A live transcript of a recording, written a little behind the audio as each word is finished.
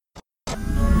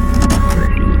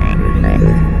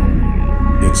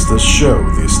this show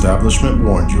the establishment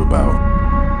warned you about.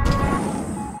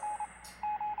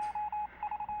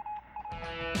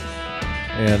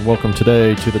 And welcome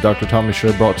today to the Dr. Tommy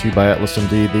Show, brought to you by Atlas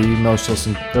MD, the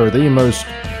most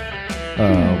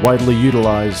widely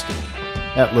utilized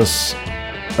Atlas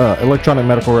electronic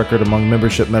medical record among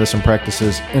membership medicine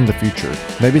practices in the future.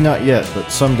 Maybe not yet,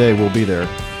 but someday we'll be there.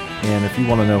 And if you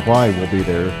want to know why we'll be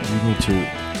there, you need to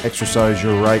exercise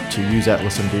your right to use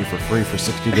Atlas MD for free for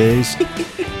 60 days.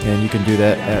 And you can do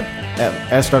that at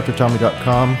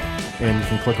AskDrTommy.com. And you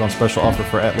can click on special offer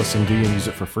for Atlas MD and use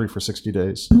it for free for 60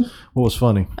 days. What was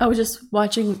funny? I was just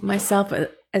watching myself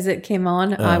as it came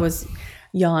on. I was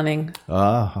yawning.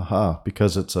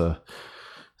 Because it's a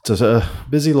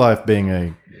busy life being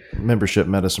a membership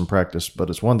medicine practice,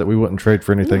 but it's one that we wouldn't trade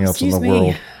for anything else in the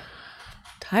world.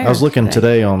 Tired I was looking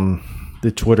today on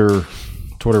the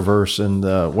Twitterverse,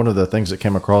 and one of the things that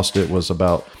came across it was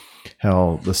about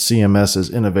how the CMS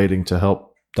is innovating to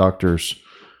help doctors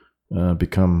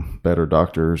become better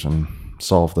doctors and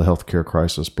solve the healthcare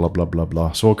crisis, blah, blah, blah,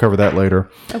 blah. So we'll cover that later.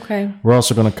 Okay. We're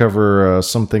also going to cover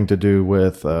something to do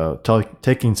with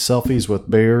taking selfies with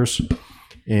bears,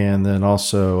 and then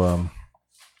also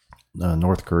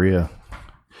North Korea.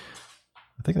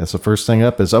 I think that's the first thing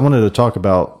up. Is I wanted to talk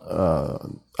about,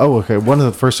 one of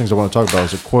the first things I want to talk about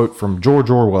is a quote from George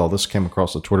Orwell. This came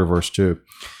across the Twitterverse too.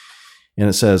 And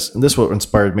it says, and this is what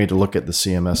inspired me to look at the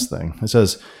CMS thing. It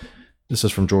says, this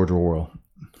is from George Orwell,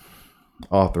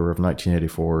 author of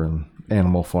 1984 and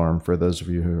Animal Farm, for those of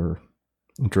you who are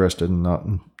interested and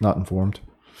not informed.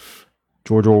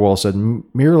 George Orwell said,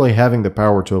 merely having the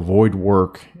power to avoid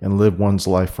work and live one's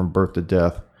life from birth to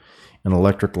death in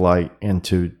electric light and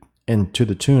to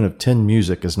the tune of tin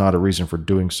music is not a reason for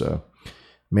doing so.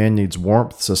 Man needs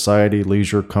warmth, society,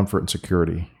 leisure, comfort, and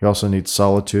security. He also needs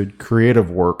solitude,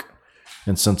 creative work,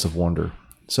 and sense of wonder.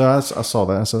 So I saw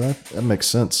that. I said, that makes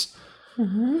sense.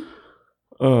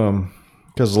 Mm-hmm.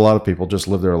 Because a lot of people just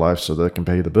live their life so they can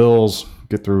pay the bills,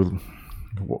 get through,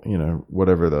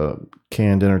 whatever the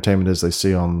canned entertainment is they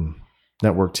see on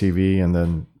network TV, and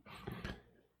then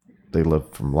they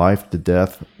live from life to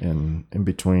death, and in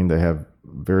between they have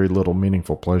very little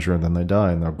meaningful pleasure, and then they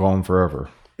die and they're gone forever.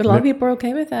 But a lot of people are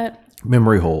okay with that.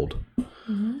 Memory hold.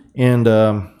 Mm-hmm. And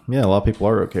a lot of people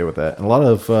are okay with that. And a lot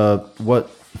of the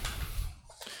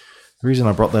reason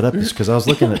I brought that up is because I was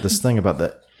looking at this thing about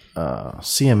the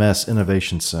CMS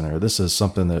Innovation Center. This is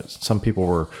something that some people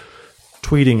were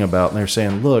tweeting about, and they're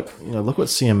saying, look what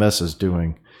CMS is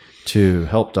doing to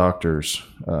help doctors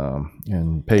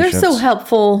and patients. They're so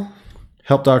helpful.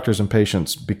 Help doctors and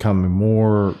patients become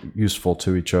more useful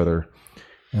to each other.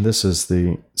 And this is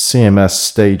the CMS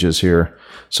stages here.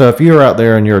 So if you're out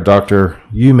there and you're a doctor,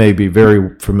 you may be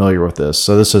very familiar with this.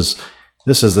 So this is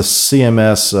the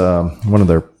CMS, one of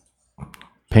their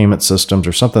payment systems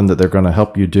or something that they're going to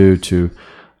help you do to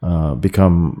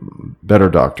become better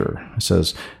doctor. It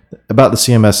says about the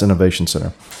CMS Innovation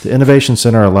Center. The Innovation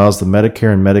Center allows the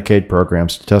Medicare and Medicaid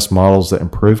programs to test models that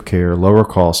improve care, lower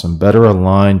costs, and better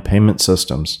align payment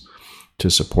systems to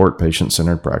support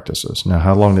patient-centered practices. Now,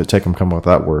 how long did it take them to come up with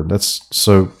that word?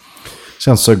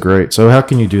 Sounds so great. So how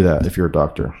can you do that if you're a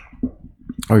doctor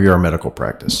or you're a medical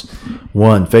practice?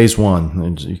 Phase one,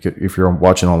 and if you're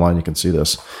watching online, you can see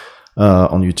this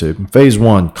on YouTube. Phase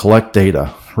one, collect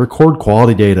data. Record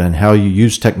quality data and how you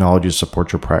use technology to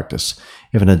support your practice.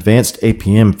 If an advanced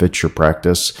APM fits your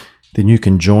practice, then you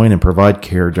can join and provide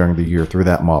care during the year through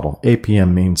that model.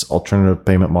 APM means alternative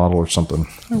payment model or something.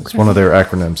 Okay. It's one of their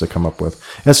acronyms they come up with.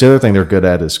 That's the other thing they're good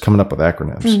at, is coming up with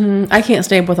acronyms. Mm-hmm. I can't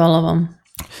stay up with all of them.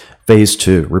 Phase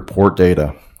two, report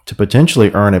data. To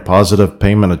potentially earn a positive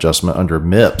payment adjustment under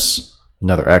MIPS,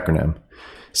 another acronym,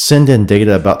 send in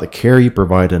data about the care you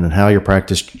provided and how your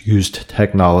practice used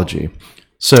technology.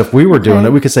 So if we were doing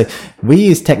it, we could say, we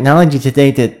use technology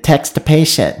today to text a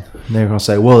patient. And they're going to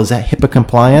say, well, is that HIPAA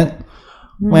compliant?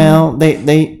 Mm. Well,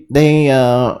 they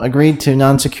agreed to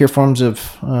non-secure forms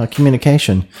of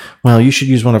communication. Well, you should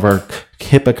use one of our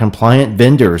HIPAA compliant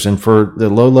vendors. And for the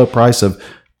low price of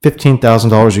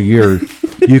 $15,000 a year,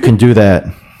 you can do that.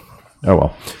 Oh,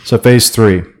 well. So phase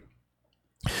three.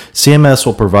 CMS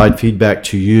will provide feedback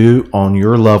to you on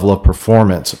your level of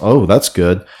performance. Oh, that's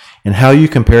good. And how you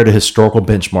compare to historical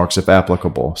benchmarks if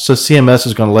applicable. So CMS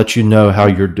is going to let you know how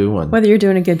you're doing. Whether you're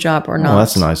doing a good job or not. Oh,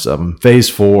 that's nice of them. Phase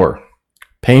four,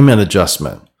 payment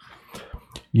adjustment.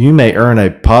 You may earn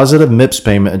a positive MIPS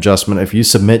payment adjustment if you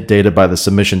submit data by the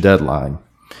submission deadline.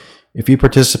 If you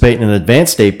participate in an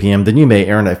advanced APM, then you may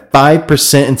earn a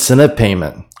 5% incentive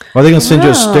payment. Are they going to send you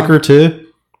a sticker too?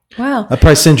 Wow. I'd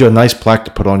probably send you a nice plaque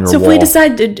to put on your So wall. if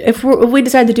we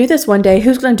decide to do this one day,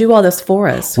 who's going to do all this for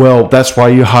us? Well, that's why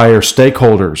you hire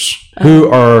stakeholders who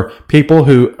are people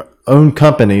who own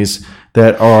companies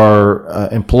that are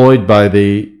employed by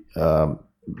the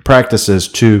practices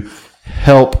to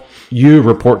help you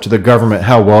report to the government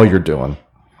how well you're doing.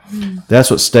 That's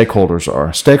what stakeholders are.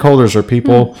 Stakeholders are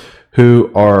people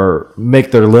who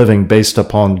make their living based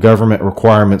upon government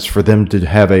requirements for them to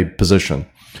have a position.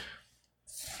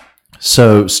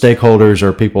 So stakeholders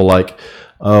are people like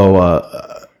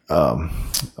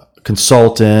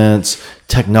consultants,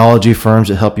 technology firms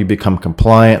that help you become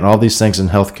compliant, and all these things in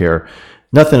healthcare.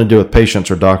 Nothing to do with patients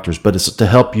or doctors, but it's to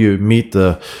help you meet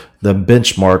the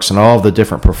benchmarks and all of the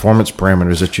different performance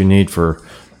parameters that you need for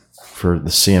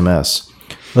the CMS.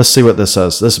 Let's see what this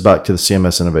says. This is back to the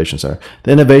CMS Innovation Center.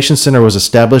 The Innovation Center was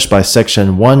established by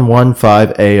Section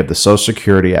 115A of the Social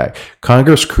Security Act.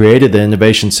 Congress created the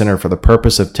Innovation Center for the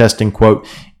purpose of testing, quote,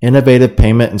 innovative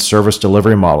payment and service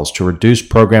delivery models to reduce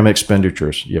program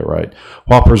expenditures,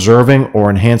 while preserving or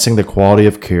enhancing the quality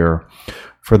of care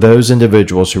for those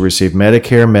individuals who receive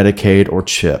Medicare, Medicaid, or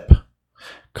CHIP.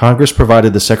 Congress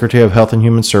provided the Secretary of Health and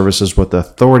Human Services with the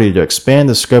authority to expand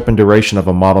the scope and duration of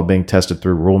a model being tested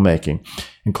through rulemaking,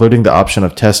 including the option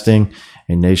of testing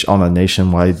on a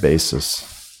nationwide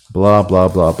basis. Blah, blah,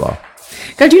 blah, blah.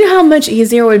 God, do you know how much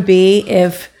easier it would be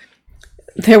if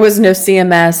there was no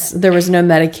CMS, there was no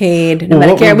Medicaid, no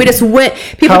Medicare?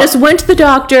 People just went to the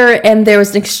doctor and there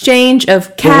was an exchange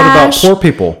of cash. What about poor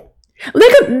people?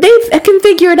 They can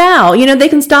figure it out. They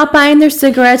can stop buying their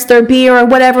cigarettes, their beer, or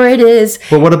whatever it is.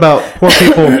 But what about poor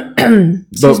people?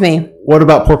 Excuse me. What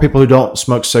about poor people who don't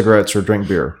smoke cigarettes or drink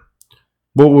beer?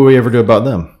 What will we ever do about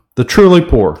them? The truly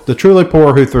poor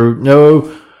who through no...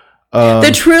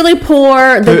 the truly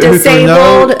poor, the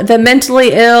disabled, the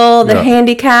mentally ill, the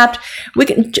handicapped. We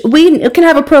can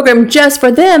have a program just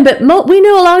for them, but we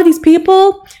know a lot of these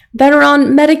people that are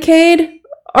on Medicaid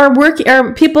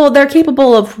are people they're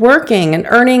capable of working and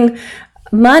earning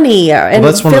money and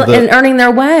earning their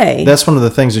way. That's one of the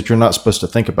things that you're not supposed to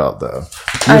think about, though.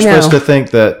 You're supposed to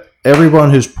think that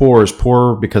everyone who's poor is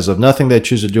poor because of nothing they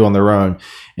choose to do on their own,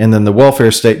 and then the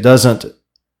welfare state doesn't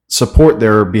support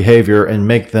their behavior and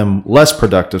make them less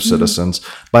productive citizens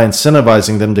by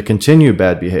incentivizing them to continue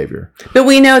bad behavior. But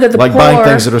we know that the like poor, buying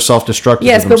things that are self-destructive.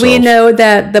 Yes, but we know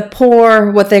that the poor,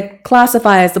 what they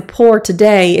classify as the poor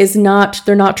today,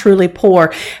 they're not truly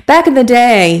poor. Back in the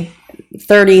day,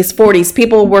 30s, 40s,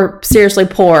 people were seriously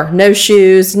poor. No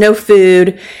shoes, no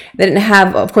food. They didn't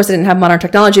have modern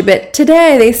technology. But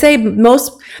today, they say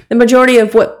the majority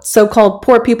of what so-called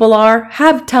poor people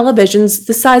have televisions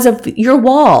the size of your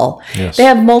wall. Yes. They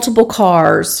have multiple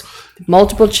cars,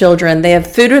 multiple children. They have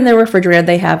food in their refrigerator.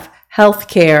 They have health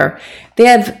care. They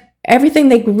have everything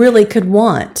they really could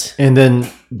want. And then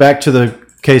back to the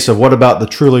case of what about the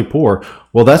truly poor?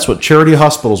 Well, that's what charity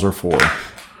hospitals are for.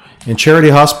 And charity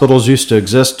hospitals used to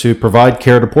exist to provide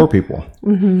care to poor people.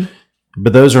 Mm-hmm.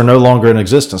 But those are no longer in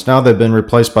existence. Now they've been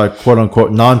replaced by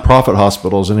quote-unquote nonprofit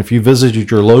hospitals. And if you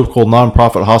visited your local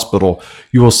nonprofit hospital,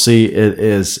 you will see it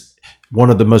is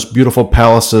one of the most beautiful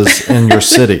palaces in your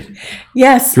city.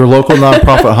 Yes. Your local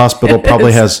nonprofit hospital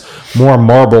probably has more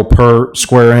marble per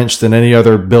square inch than any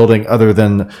other building other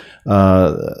than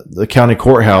the county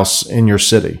courthouse in your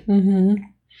city. Mm-hmm.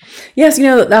 Yes,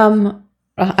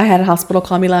 I had a hospital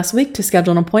call me last week to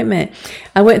schedule an appointment.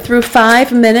 I went through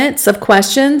 5 minutes of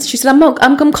questions. She said,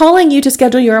 I'm calling you to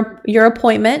schedule your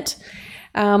appointment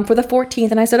for the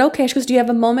 14th. And I said, okay. She goes, do you have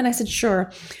a moment? I said,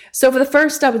 sure. So for the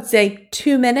first, I would say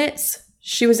 2 minutes,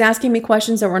 she was asking me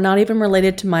questions that were not even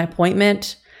related to my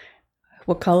appointment.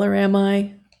 What color am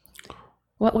I?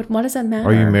 What does that matter?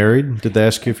 Are you married? Did they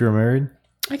ask you if you were married?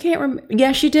 I can't remember.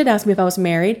 Yeah, she did ask me if I was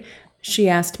married. She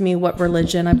asked me what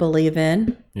religion I believe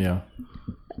in. Yeah.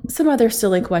 Some other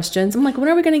silly questions. I'm like, when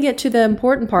are we going to get to the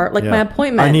important part, like my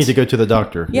appointment? I need to go to the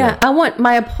doctor. Yeah, I want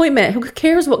my appointment. Who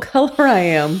cares what color I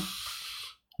am?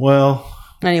 Well,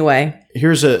 anyway,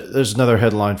 there's another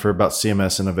headline for about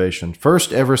CMS innovation.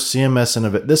 First ever CMS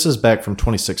innovation. This is back from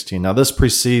 2016. Now, this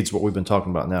precedes what we've been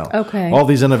talking about now. Okay. All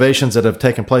these innovations that have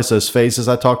taken place, those phases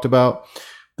I talked about,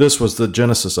 this was the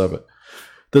genesis of it.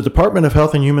 The Department of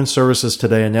Health and Human Services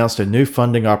today announced a new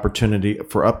funding opportunity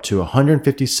for up to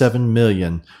 $157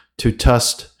 million to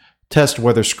test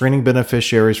whether screening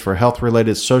beneficiaries for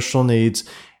health-related social needs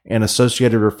and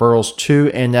associated referrals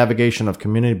to and navigation of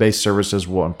community-based services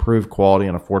will improve quality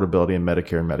and affordability in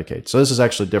Medicare and Medicaid. So this is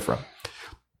actually different.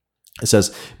 It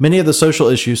says, many of the social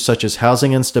issues such as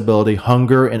housing instability,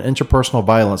 hunger, and interpersonal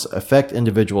violence affect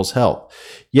individuals' health,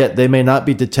 yet they may not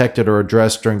be detected or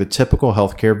addressed during the typical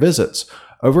healthcare visits.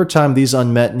 Over time, these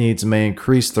unmet needs may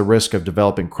increase the risk of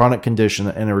developing chronic condition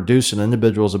and reduce an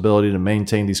individual's ability to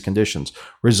maintain these conditions,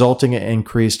 resulting in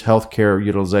increased healthcare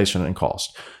utilization and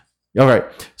cost. All right,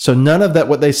 so none of that,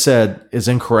 what they said, is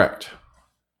incorrect.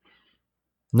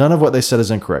 None of what they said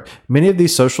is incorrect. Many of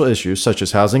these social issues, such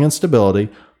as housing instability,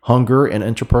 hunger, and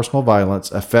interpersonal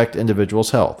violence, affect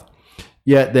individuals' health.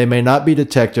 Yet they may not be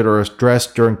detected or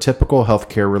addressed during typical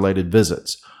healthcare-related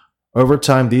visits. Over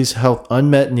time, these health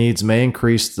unmet needs may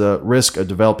increase the risk of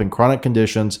developing chronic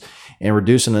conditions and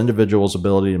reduce an individual's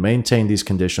ability to maintain these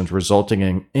conditions, resulting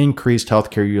in increased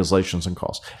healthcare utilizations and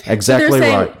costs. Exactly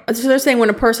right. So they're saying when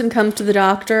a person comes to the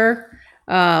doctor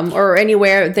or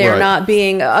anywhere, they're not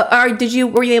being.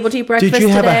 Were you able to eat breakfast today? Did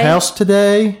you have a house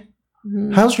today?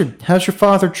 Mm-hmm. How's your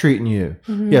father treating you?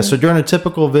 Mm-hmm. Yeah. So during a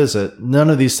typical visit, none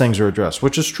of these things are addressed,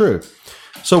 which is true.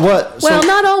 So what? Well,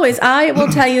 not always. I will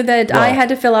tell you that I had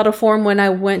to fill out a form when I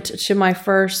went to my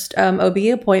first OB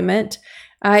appointment.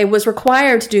 I was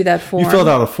required to do that form. You filled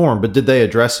out a form, but did they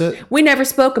address it? We never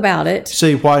spoke about it.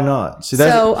 See, why not?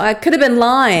 So I could have been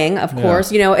lying, of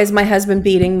course. Is my husband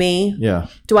beating me? Yeah.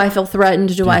 Do I feel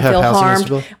threatened? Do I feel harmed?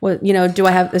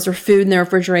 Is there food in the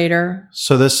refrigerator?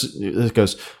 So this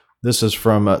goes. This is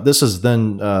from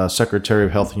then Secretary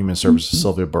of Health and Human Services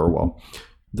Sylvia Burwell.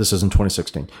 This is in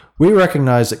 2016. We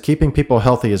recognize that keeping people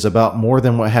healthy is about more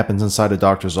than what happens inside a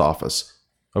doctor's office.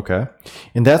 Okay.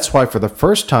 And that's why for the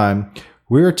first time,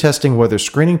 we are testing whether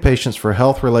screening patients for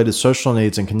health-related social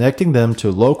needs and connecting them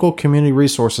to local community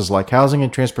resources like housing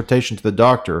and transportation to the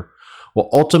doctor will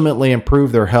ultimately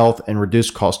improve their health and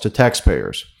reduce costs to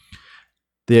taxpayers.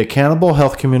 The Accountable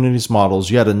Health Communities model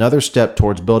is yet another step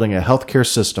towards building a healthcare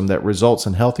system that results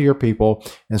in healthier people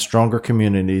and stronger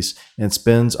communities and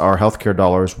spends our healthcare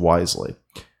dollars wisely.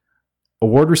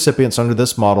 Award recipients under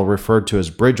this model, referred to as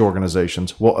bridge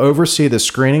organizations, will oversee the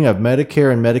screening of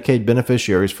Medicare and Medicaid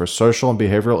beneficiaries for social and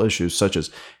behavioral issues such as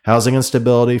housing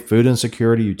instability, food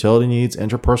insecurity, utility needs,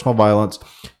 interpersonal violence,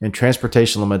 and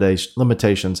transportation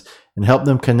limitations, and help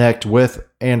them connect with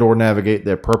and or navigate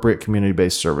the appropriate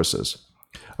community-based services.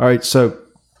 All right, so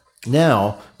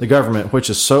now the government,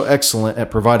 which is so excellent at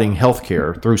providing health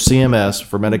care through CMS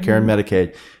for Medicare and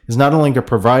Medicaid, is not only going to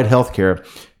provide health care,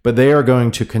 but they are going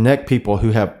to connect people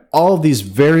who have all of these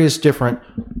various different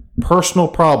personal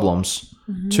problems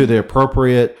to the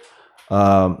appropriate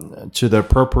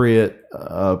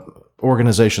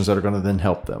organizations that are going to then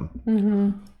help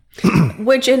them.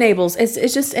 Which enables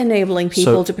it's just enabling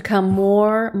people to become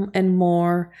more and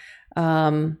more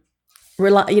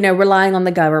relying on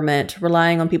the government,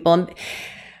 relying on people. And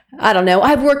I don't know.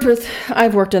 I've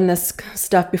worked in this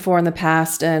stuff before in the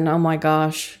past, and oh my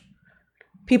gosh,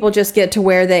 people just get to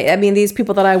where these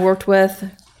people that I worked with,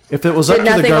 if it was up did to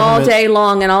the nothing government all day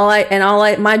long,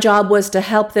 and my job was to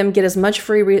help them get as much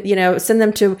free, send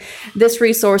them to this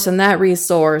resource and that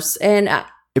resource. And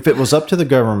if it was up to the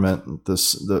government,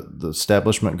 the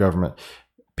establishment government,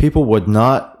 people would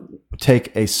not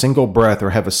take a single breath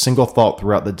or have a single thought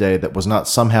throughout the day that was not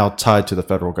somehow tied to the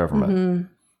federal government. Mm-hmm.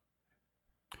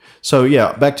 So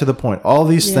yeah, back to the point. All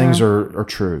these things are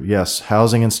true. Yes,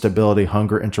 housing instability,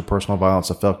 hunger, interpersonal violence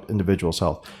affect individuals'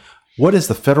 health. What is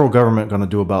the federal government going to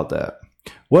do about that?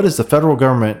 What has the federal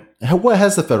government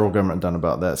done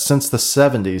about that since the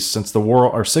 70s, since the war,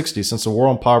 or 60s, since the War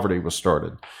on Poverty was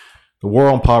started? The War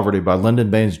on Poverty by Lyndon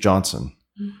Baines Johnson.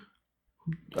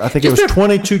 I think it was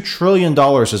 $22 trillion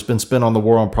has been spent on the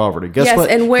war on poverty. Guess what?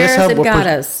 And where has it got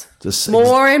us?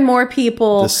 More and more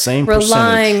people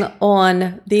relying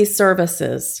on these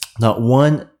services. Not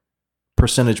 1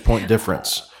 percentage point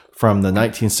difference from the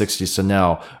 1960s to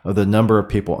now of the number of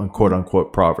people in quote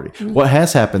unquote poverty. Mm-hmm. What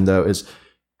has happened though is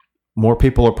more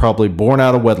people are probably born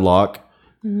out of wedlock,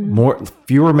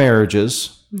 fewer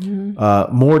marriages,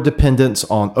 more dependence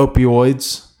on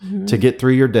opioids to get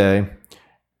through your day,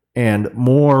 and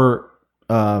more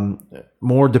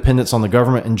dependence on the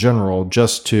government in general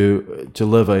just to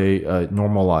live a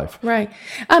normal life. Right.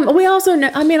 We also know,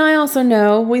 I also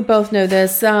know, we both know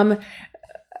this.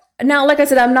 Now, like I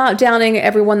said, I'm not downing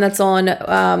everyone that's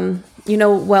on,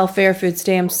 welfare, food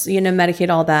stamps, Medicaid,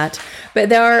 all that. But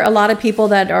there are a lot of people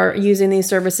that are using these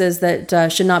services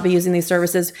that should not be using these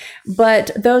services.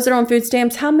 But those that are on food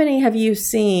stamps, how many have you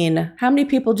seen? How many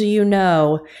people do you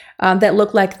know that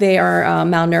look like they are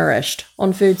malnourished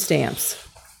on food stamps?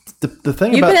 The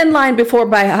thing You've been in line before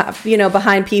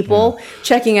behind people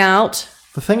checking out.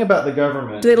 The thing about the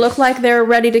government, do they look like they're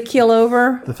ready to keel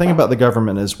over? The thing about the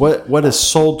government is what is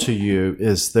sold to you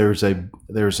is there's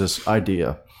this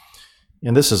idea,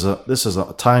 and this is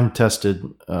a time tested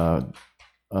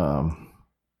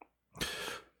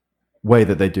way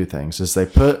that they do things is they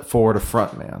put forward a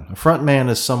front man. A front man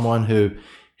is someone who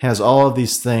has all of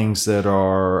these things that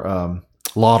are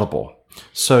laudable.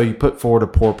 So you put forward a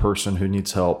poor person who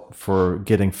needs help for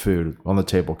getting food on the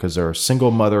table because they're a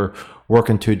single mother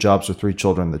working 2 jobs with 3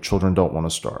 children. The children don't want to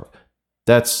starve.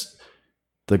 That's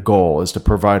the goal, is to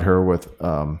provide her with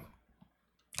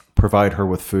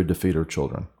food to feed her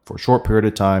children for a short period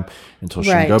of time until she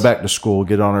can go back to school,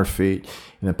 get on her feet,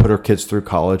 and then put her kids through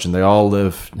college, and they all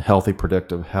live healthy,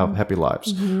 productive, happy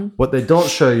lives. What they don't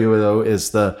show you, though,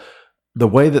 is the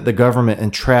way that the government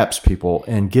entraps people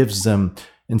and gives them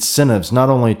incentives not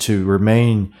only to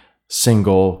remain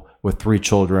single with 3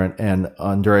 children and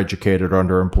undereducated or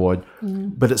underemployed,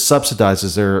 but it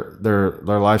subsidizes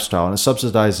their lifestyle, and it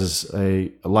subsidizes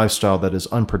a lifestyle that is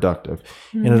unproductive.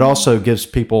 And it also gives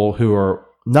people who are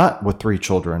not with 3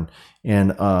 children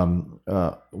and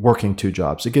working 2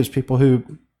 jobs, it gives people who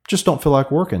just don't feel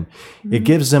like working. It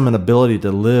gives them an ability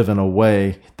to live in a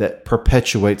way that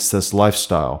perpetuates this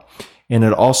lifestyle. And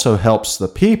it also helps the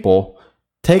people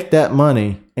take that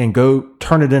money and go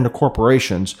turn it into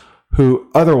corporations who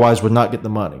otherwise would not get the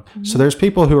money. So there's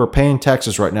people who are paying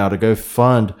taxes right now to go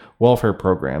fund welfare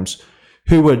programs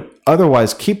who would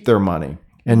otherwise keep their money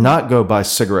and not go buy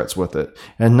cigarettes with it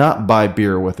and not buy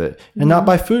beer with it and not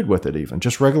buy food with it, even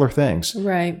just regular things.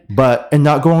 Right. And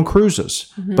not go on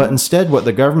cruises. But instead what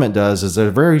the government does is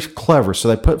they're very clever. So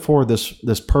they put forward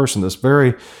this person, this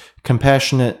very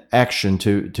compassionate action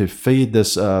to feed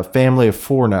this family of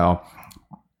 4 now.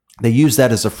 They use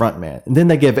that as a front man. And then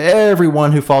they give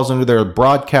everyone who falls under their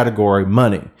broad category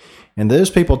money. And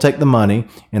those people take the money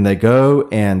and they go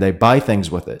and they buy things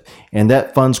with it. And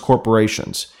that funds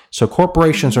corporations. So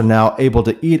corporations are now able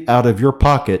to eat out of your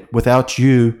pocket without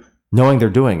you knowing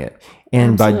they're doing it.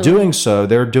 And by doing so,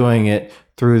 they're doing it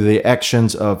through the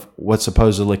actions of what's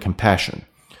supposedly compassion.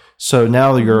 So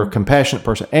now you're a compassionate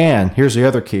person. And here's the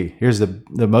other key. Here's the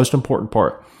most important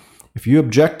part. If you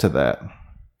object to that,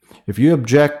 if you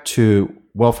object to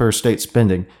welfare state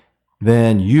spending,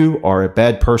 then you are a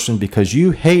bad person because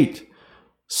you hate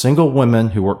single women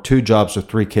who work 2 jobs with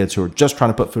 3 kids who are just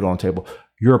trying to put food on the table.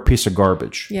 You're a piece of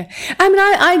garbage. Yeah. I mean,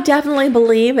 I definitely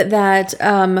believe that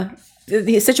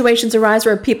the situations arise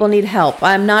where people need help.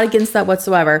 I'm not against that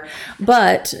whatsoever.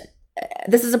 But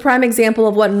this is a prime example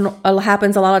of what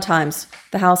happens a lot of times.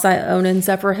 The house I own in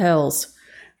Zephyr Hills,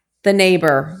 the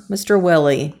neighbor, Mr.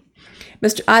 Willie.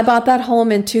 I bought that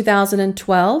home in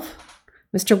 2012.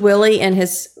 Mr. Willie and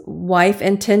his wife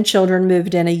and 10 children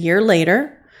moved in a year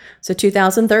later. So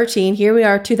 2013, here we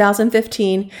are,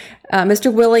 2015.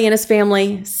 Mr. Willie and his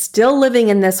family still living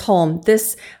in this home.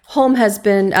 This home has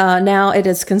been, now it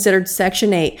is considered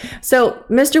Section 8. So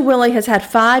Mr. Willie has had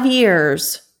 5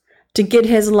 years to get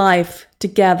his life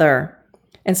together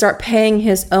and start paying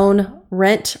his own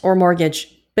rent or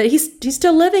mortgage. But he's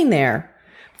still living there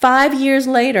 5 years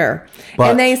later.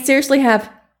 And they seriously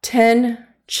have 10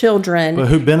 children. But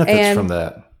who benefits from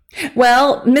that?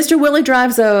 Well, Mr. Willie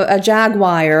drives a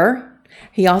Jaguar.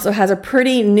 He also has a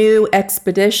pretty new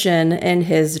Expedition in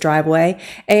his driveway,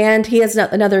 and he has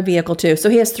another vehicle too. So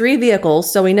he has 3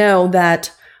 vehicles. So we know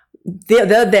that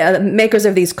the makers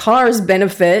of these cars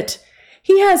benefit.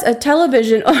 He has a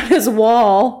television on his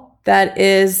wall that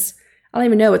is, I don't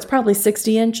even know, it's probably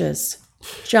 60 inches.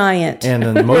 Giant. And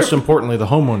then most importantly, the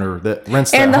homeowner that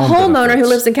rents that home. And the homeowner benefits. who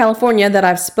lives in California that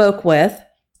I've spoke with,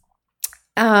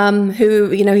 who,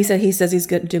 he says he's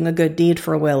doing a good deed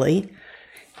for Willie.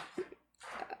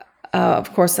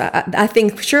 Of course, I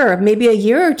think, sure, maybe a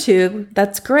year or 2,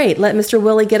 that's great. Let Mr.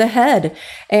 Willie get ahead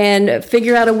and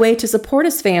figure out a way to support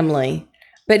his family.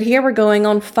 But here we're going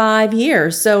on 5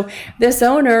 years. So this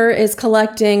owner is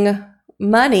collecting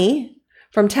money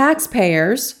from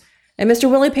taxpayers, and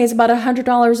Mr. Willie pays about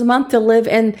 $100 a month to live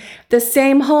in the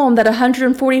same home that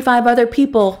 145 other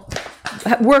people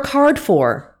work hard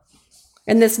for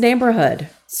in this neighborhood.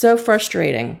 So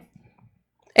frustrating.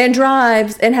 And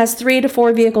drives and has 3 to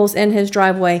 4 vehicles in his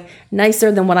driveway,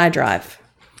 nicer than what I drive.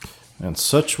 And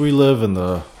such we live in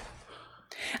the...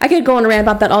 I could go on and rant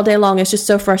about that all day long. It's just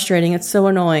so frustrating. It's so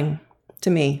annoying to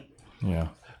me. Yeah.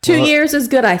 2 years is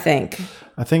good, I think.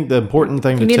 I think the important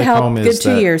thing You to need take help, home good is 2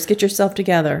 that years. Get yourself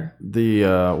together. the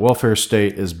welfare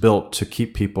state is built to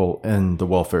keep people in the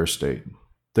welfare state.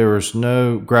 There is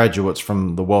no graduates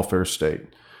from the welfare state.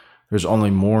 There's only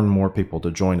more and more people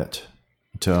to join it,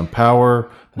 to empower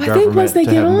the government, I think once they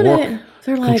to get have on more it,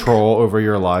 they're like, control over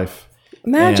your life.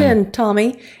 imagine,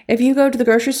 Tommy, if you go to the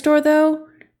grocery store, though,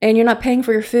 and you're not paying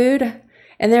for your food,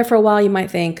 and there for a while you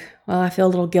might think, well, I feel a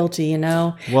little guilty,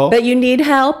 Well, but you need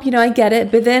help, I get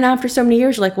it. But then after so many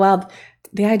years, you're like, wow,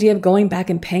 the idea of going back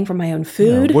and paying for my own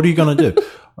food. What are you going to do?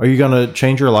 Are you going to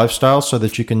change your lifestyle so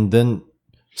that you can then?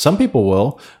 Some people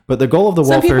will, but the goal of the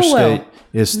Some welfare people will. state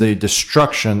is the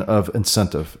destruction of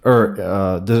incentive, or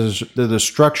the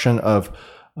destruction of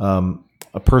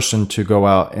a person to go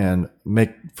out and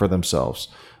make for themselves.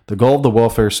 The goal of the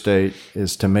welfare state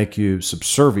is to make you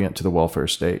subservient to the welfare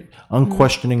state,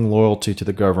 unquestioning loyalty to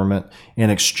the government in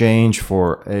exchange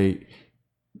for an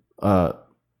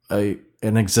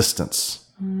existence.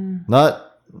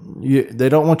 They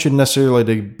don't want you necessarily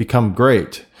to become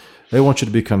great. They want you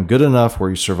to become good enough where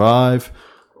you survive,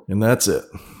 and that's it.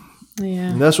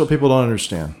 Yeah. And that's what people don't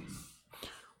understand.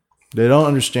 They don't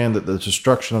understand that the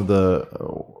destruction of the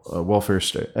welfare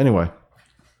state. Anyway,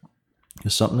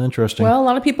 it's something interesting. Well, a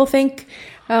lot of people think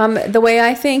the way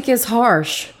I think is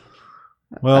harsh.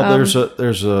 Well,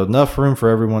 there's enough room for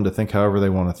everyone to think however they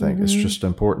want to think. It's just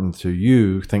important to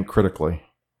you think critically.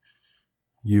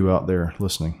 You out there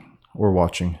listening or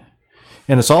watching.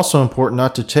 And it's also important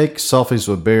not to take selfies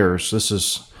with bears. This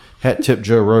is Hat Tip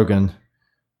Joe Rogan.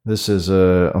 This is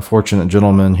a unfortunate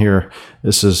gentleman here.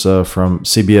 This is from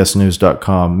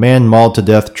CBSNews.com. Man mauled to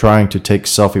death trying to take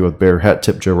selfie with bear. Hat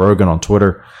Tip Joe Rogan on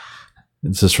Twitter.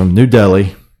 This is from New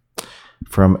Delhi.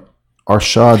 From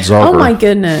Arshad Zagar. Oh my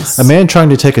goodness. A man trying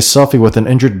to take a selfie with an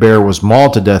injured bear was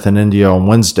mauled to death in India on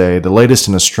Wednesday, the latest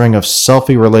in a string of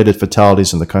selfie-related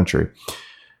fatalities in the country.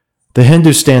 The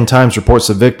Hindustan Times reports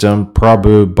the victim,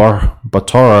 Prabhu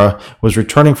Bhattara, was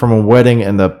returning from a wedding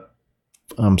in the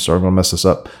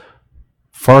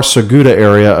Farsaguda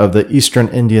area of the eastern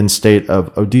Indian state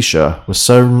of Odisha with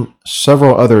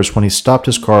several others when he stopped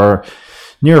his car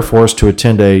near a forest to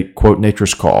attend a, quote,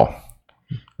 nature's call.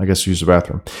 I guess use the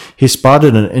bathroom. He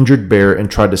spotted an injured bear and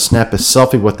tried to snap a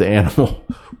selfie with the animal.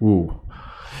 Ooh.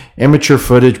 Amateur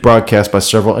footage broadcast by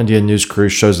several Indian news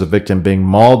crews shows the victim being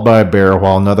mauled by a bear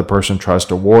while another person tries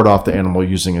to ward off the animal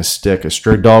using a stick. A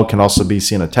stray dog can also be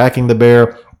seen attacking the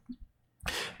bear.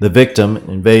 The victim,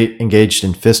 engaged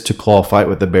in fist-to-claw fight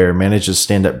with the bear, managed to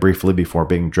stand up briefly before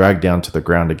being dragged down to the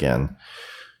ground again.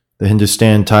 The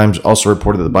Hindustan Times also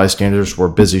reported that the bystanders were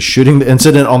busy shooting the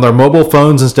incident on their mobile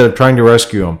phones instead of trying to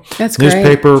rescue him. That's great.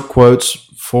 Newspaper quotes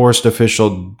forest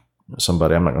official,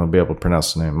 somebody, I'm not going to be able to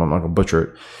pronounce the name, I'm not going to butcher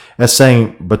it, as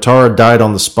saying Bhattara died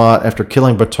on the spot. After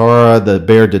killing Bhattara, the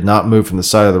bear did not move from the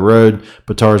side of the road.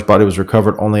 Bhattara's body was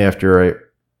recovered only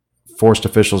after forest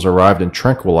officials arrived and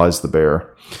tranquilized the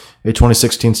bear. A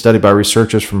 2016 study by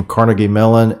researchers from Carnegie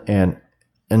Mellon and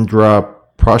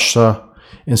Indraprastha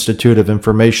Institute of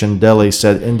Information, Delhi,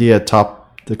 said India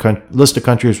topped the list of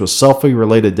countries with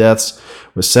selfie-related deaths,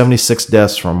 with 76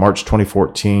 deaths from March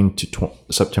 2014 to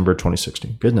September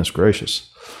 2016. Goodness gracious.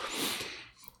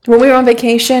 When we were on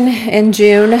vacation in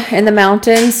June in the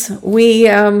mountains,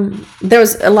 there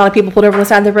was a lot of people pulled over on the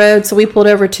side of the road, so we pulled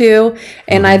over too,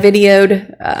 and I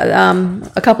videoed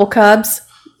a couple cubs,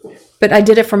 but I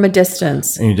did it from a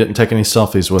distance. And you didn't take any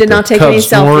selfies with Did the not take cubs, any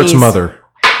selfies. nor its mother.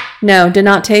 No, did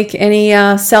not take any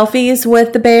selfies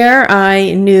with the bear.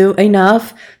 I knew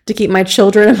enough to keep my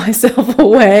children and myself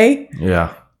away.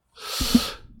 Yeah.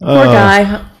 Poor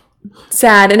guy.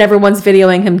 Sad, and everyone's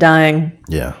videoing him dying.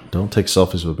 Yeah, don't take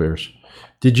selfies with bears.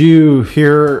 Did you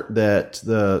hear that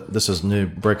this is new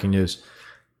breaking news?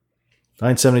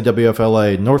 970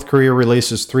 WFLA, North Korea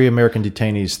releases 3 American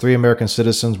detainees. 3 American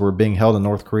citizens were being held in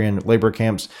North Korean labor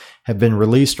camps, have been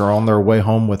released or on their way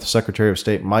home with Secretary of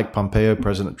State Mike Pompeo.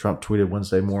 President Trump tweeted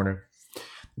Wednesday morning.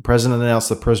 The president announced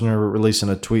the prisoner release in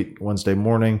a tweet Wednesday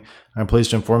morning. I'm pleased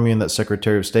to inform you that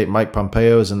Secretary of State Mike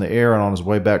Pompeo is in the air and on his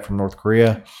way back from North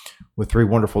Korea with 3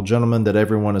 wonderful gentlemen that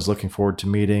everyone is looking forward to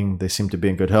meeting. They seem to be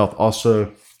in good health.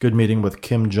 Also, good meeting with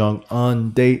Kim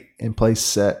Jong-un. Date and place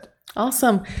set.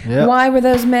 Awesome. Yep. Why were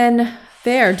those men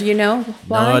there? Do you know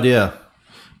why? No idea.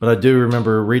 But I do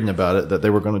remember reading about it, that they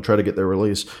were going to try to get their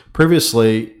release.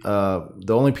 Previously, the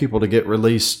only people to get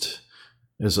released,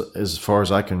 as far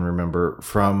as I can remember,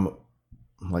 from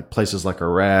like places like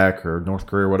Iraq or North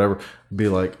Korea or whatever, would be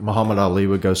like Muhammad Ali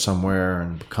would go somewhere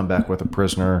and come back with a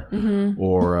prisoner. Mm-hmm.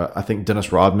 Or I think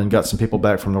Dennis Rodman got some people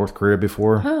back from North Korea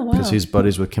before because he's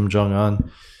buddies with Kim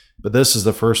Jong-un. But this is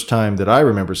the first time that I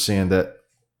remember seeing that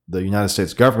the United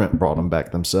States government brought them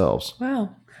back themselves.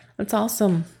 Wow. That's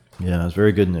awesome. Yeah, it's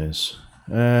very good news.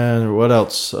 And what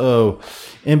else? Oh,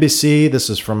 NBC, this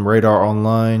is from Radar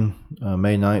Online,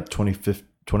 May 9th,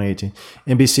 2018.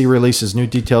 NBC releases new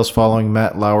details following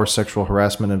Matt Lauer's sexual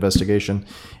harassment investigation.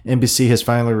 NBC has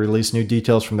finally released new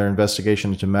details from their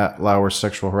investigation into Matt Lauer's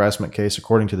sexual harassment case,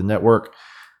 according to the network.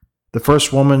 The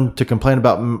first woman to complain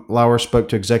about Lauer spoke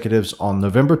to executives on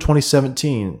November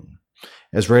 2017.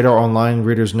 As Radar Online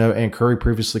readers know, Ann Curry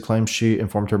previously claimed she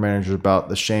informed her managers about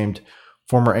the shamed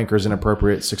former anchor's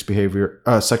inappropriate sexual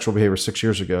behavior 6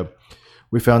 years ago.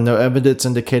 We found no evidence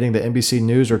indicating that NBC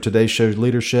News or Today Show's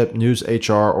leadership, News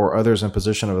HR, or others in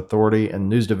position of authority and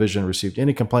news division received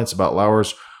any complaints about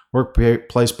Lauer's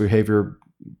workplace behavior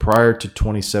prior to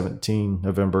 2017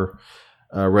 November.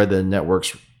 Read the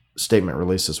network's statement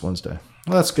released this Wednesday.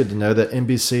 Well, that's good to know that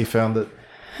NBC found that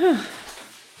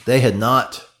they had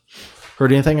not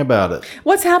heard anything about it.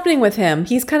 What's happening with him?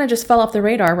 He's kind of just fell off the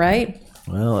radar, right?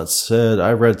 Well, it said,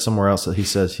 I read somewhere else that he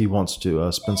says he wants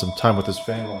to spend some time with his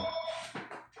family,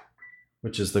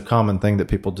 which is the common thing that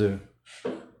people do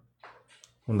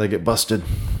when they get busted.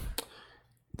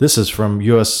 This is from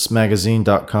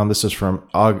usmagazine.com. This is from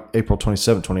April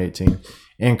 27, 2018.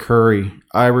 Ann Curry,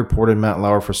 I reported Matt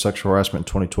Lauer for sexual harassment in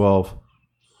 2012.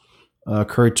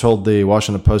 Curry told the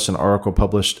Washington Post in an article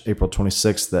published April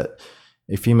 26 that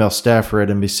a female staffer at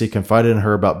NBC confided in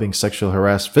her about being sexually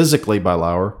harassed physically by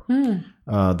Lauer.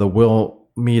 The We'll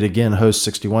Meet Again host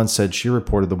 61 said she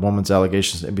reported the woman's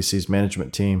allegations to NBC's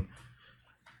management team.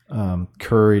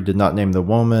 Curry did not name the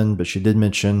woman, but she did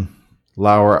mention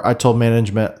Lauer. I told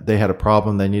management they had a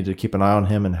problem. They needed to keep an eye on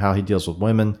him and how he deals with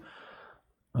women.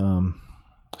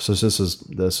 So this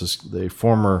is the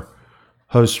former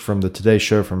host from the Today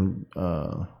Show from,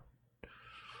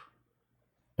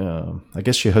 I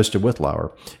guess she hosted with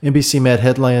Lauer. NBC made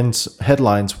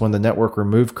headlines when the network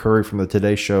removed Curry from the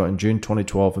Today Show in June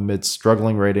 2012 amid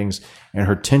struggling ratings and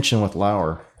her tension with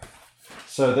Lauer.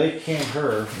 So they canned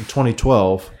her in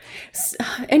 2012.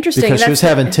 Interesting. Because she was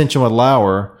having tension with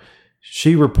Lauer.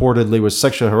 She reportedly was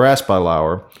sexually harassed by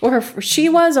Lauer. Or she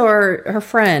was, or her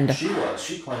friend? She was.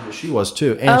 She claimed that she was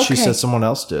too. And she said someone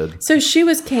else did. So she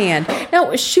was canned.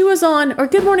 Now, she was on, or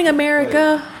Good Morning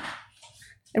America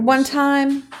at one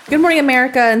time. Good Morning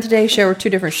America and Today Show were two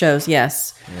different shows,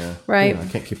 yes. Yeah. Right? Yeah, I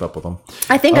can't keep up with them.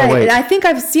 I think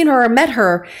I've seen her or met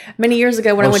her many years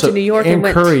ago when I went to New York. Ann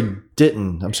Curry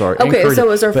didn't. I'm sorry. Okay, so it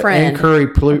was her friend. Ann Curry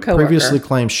previously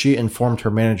claimed she informed her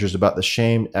managers about the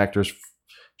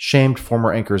shamed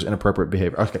former anchor's inappropriate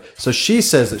behavior. Okay, so she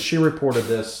says that she reported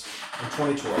this in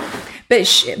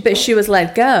 2012. But she was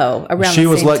let go around the same time. She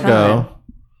was let go.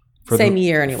 Same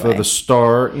year, anyway. For the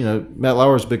star, Matt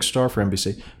Lauer's a big star for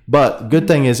NBC. But good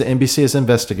thing is that NBC is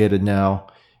investigated now,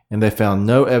 and they found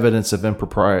no evidence of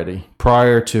impropriety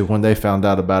prior to when they found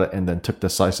out about it and then took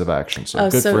decisive action. So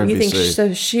good for NBC. You think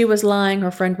so? She was lying.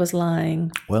 Her friend was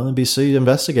lying. Well, NBC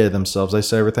investigated themselves. They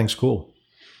say everything's cool.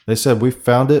 They said we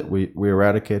found it. We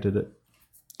eradicated it.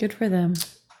 Good for them.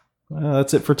 Well,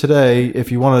 that's it for today.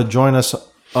 If you want to join us,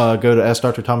 go to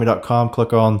AskDrTommy.com,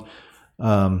 click on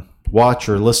watch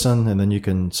or listen, and then you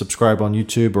can subscribe on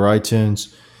YouTube or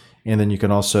iTunes. And then you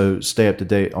can also stay up to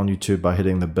date on YouTube by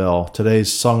hitting the bell.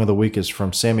 Today's song of the week is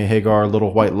from Sammy Hagar,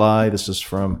 Little White Lie. This is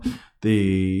from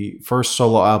the first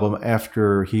solo album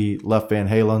after he left Van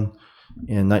Halen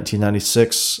in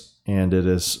 1996. And it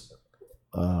is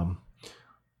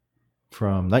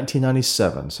from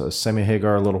 1997. So Sammy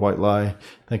Hagar, Little White Lie.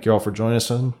 Thank you all for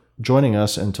joining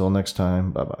us. Until next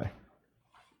time, bye-bye.